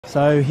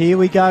So here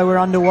we go, we're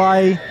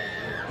underway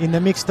in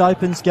the mixed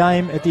opens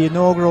game at the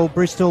inaugural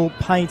Bristol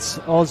Paints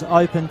Oz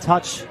Open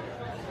Touch.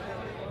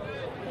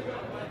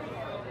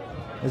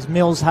 As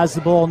Mills has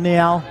the ball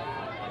now.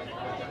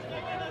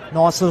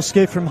 Nice little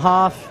scoop from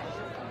half.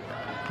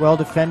 Well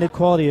defended.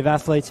 Quality of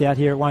athletes out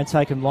here. It won't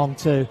take them long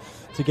to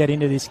get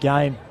into this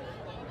game.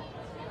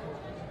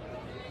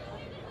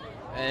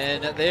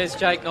 And there's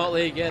Jake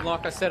Notley again,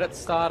 like I said at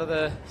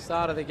the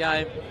start of the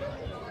game.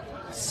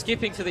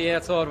 Skipping to the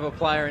outside of a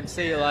player and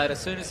see you later. As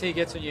soon as he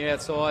gets on your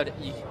outside,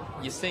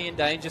 you're seeing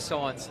danger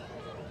signs.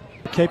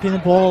 Keeping the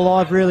ball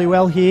alive really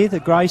well here, the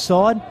grey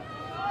side.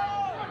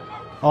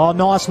 Oh,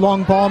 nice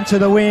long bomb to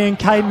the wing.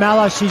 Kate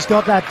Maller, she's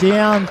got that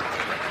down.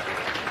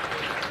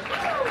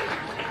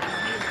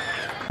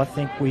 I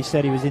think we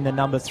said he was in the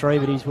number 3,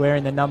 but he's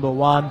wearing the number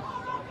 1.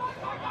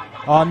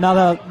 Oh,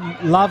 another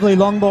lovely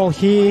long ball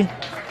here.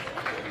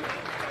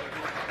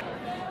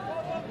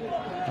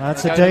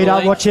 That's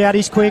Adida. Watch out,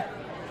 he's quick.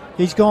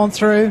 He's gone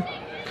through.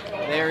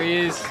 There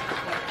he is.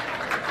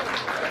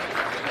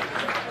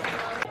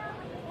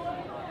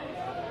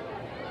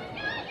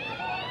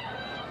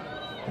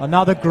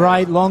 Another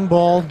great long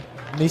ball.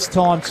 This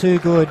time too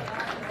good.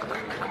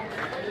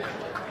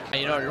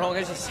 And you're not wrong,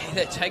 as you see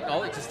that Jake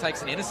Notley just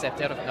takes an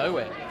intercept out of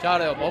nowhere.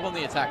 Jardale Bob on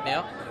the attack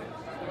now.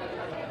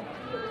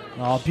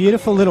 Oh,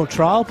 beautiful little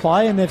trail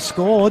play, and they've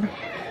scored.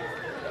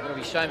 It'll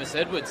be Seamus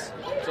Edwards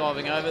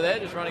driving over there,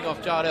 just running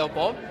off Jardale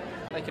Bob.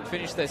 They can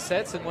finish their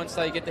sets, and once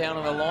they get down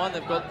on the line,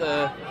 they've got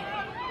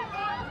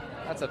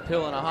that's a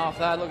pill and a half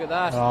there, look at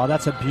that. Oh,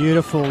 that's a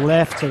beautiful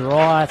left to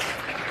right.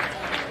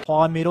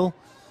 High middle.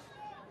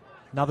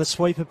 Another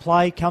sweeper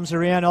play, comes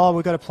around. Oh,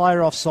 we've got a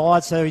player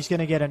offside, so he's going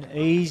to get an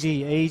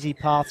easy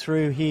path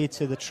through here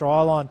to the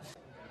try line.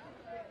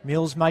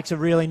 Mills makes a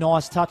really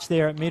nice touch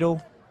there at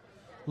middle.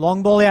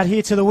 Long ball out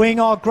here to the wing.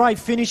 Oh, great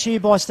finish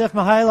here by Steph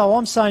Mahalo.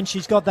 I'm saying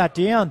she's got that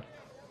down.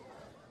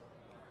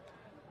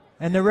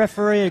 And the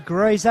referee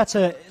agrees. That's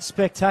a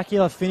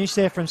spectacular finish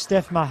there from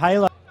Steph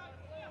Mahalo.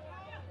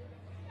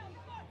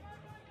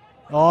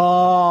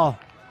 Oh,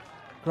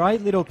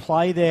 great little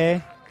play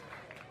there.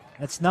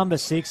 That's number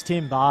 6,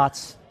 Tim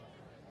Bartz.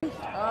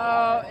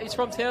 He's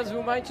from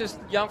Townsville, mate.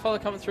 Just young fella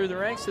coming through the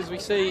ranks as we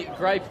see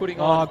Gray putting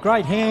on. Oh,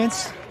 great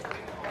hands.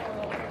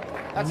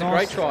 That's nice. A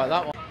great try,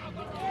 that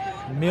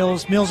one.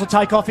 Mills will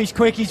take off. He's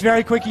quick. He's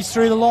very quick. He's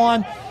through the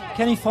line.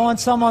 Can he find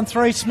someone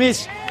through?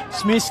 Smith's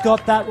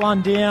got that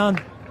one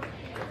down.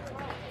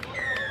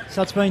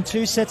 So it's been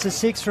 2 sets of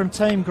 6 from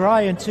Team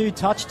Grey and 2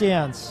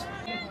 touchdowns.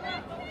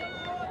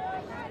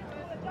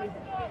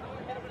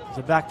 There's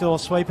a backdoor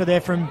sweeper there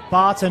from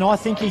Barton. I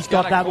think he's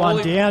got that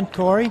one down,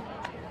 Corey.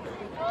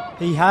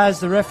 He has.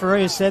 The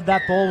referee has said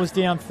that ball was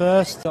down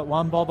first. Got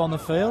one bob on the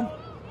field.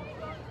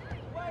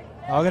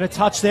 I got a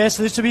touch there,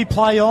 so this will be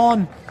play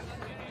on.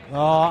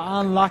 Oh,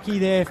 unlucky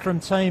there from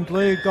Team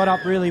Blue. Got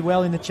up really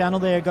well in the channel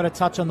there. Got a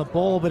touch on the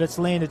ball, but it's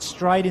landed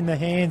straight in the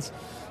hands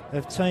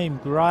of Team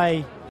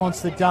Grey.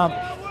 Wants the dump.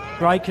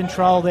 Great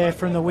control there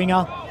from the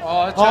winger.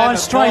 Oh, and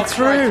straight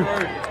through.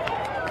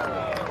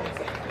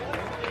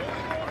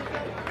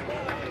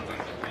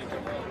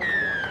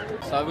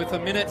 So with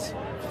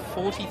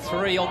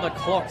 1:43 on the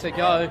clock to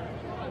go,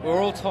 we're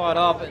all tied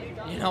up.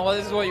 You know what?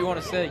 This is what you want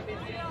to see.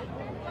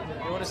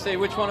 You want to see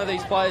which one of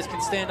these players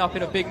can stand up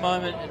in a big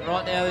moment. And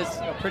right now there's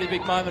a pretty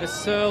big moment as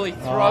Surly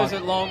throws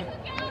it long.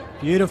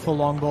 Beautiful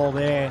long ball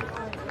there.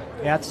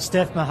 Out to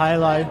Steph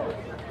Mahalo.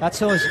 That's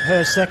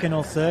her second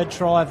or third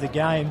try of the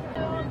game.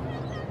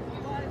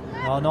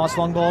 Oh, nice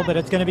long ball, but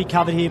it's going to be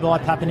covered here by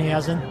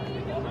Pappenhausen.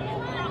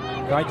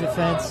 Great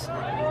defence.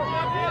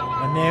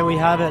 And there we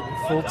have it.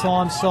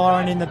 Full-time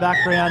siren in the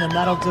background, and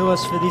that'll do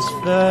us for this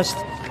first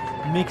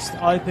mixed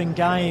open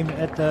game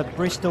at the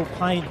Bristol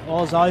Paint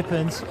Oz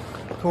Opens.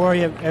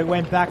 Corey, it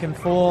went back and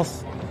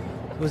forth.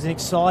 It was an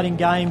exciting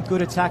game.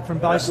 Good attack from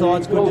both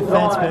sides, good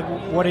defence. But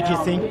what did you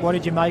think? What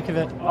did you make of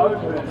it?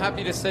 I'm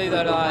happy to see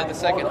that in the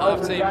second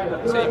half, Team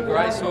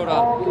Grey sort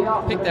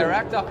of picked their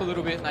act up a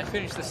little bit, and they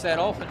finished the set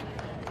off.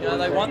 And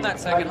they won that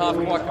second half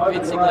quite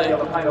convincingly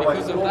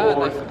because of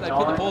that. They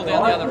put the ball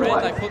down the other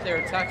end. They put their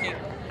attacking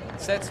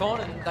sets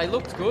on, and they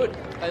looked good.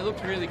 They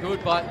looked really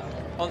good. But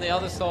on the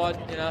other side,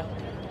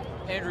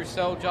 Andrew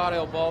Sell,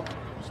 Jardale Bob,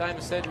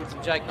 Seamus Edwards,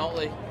 and Jake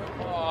Notley,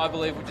 I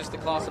believe were just a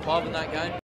class above in that game.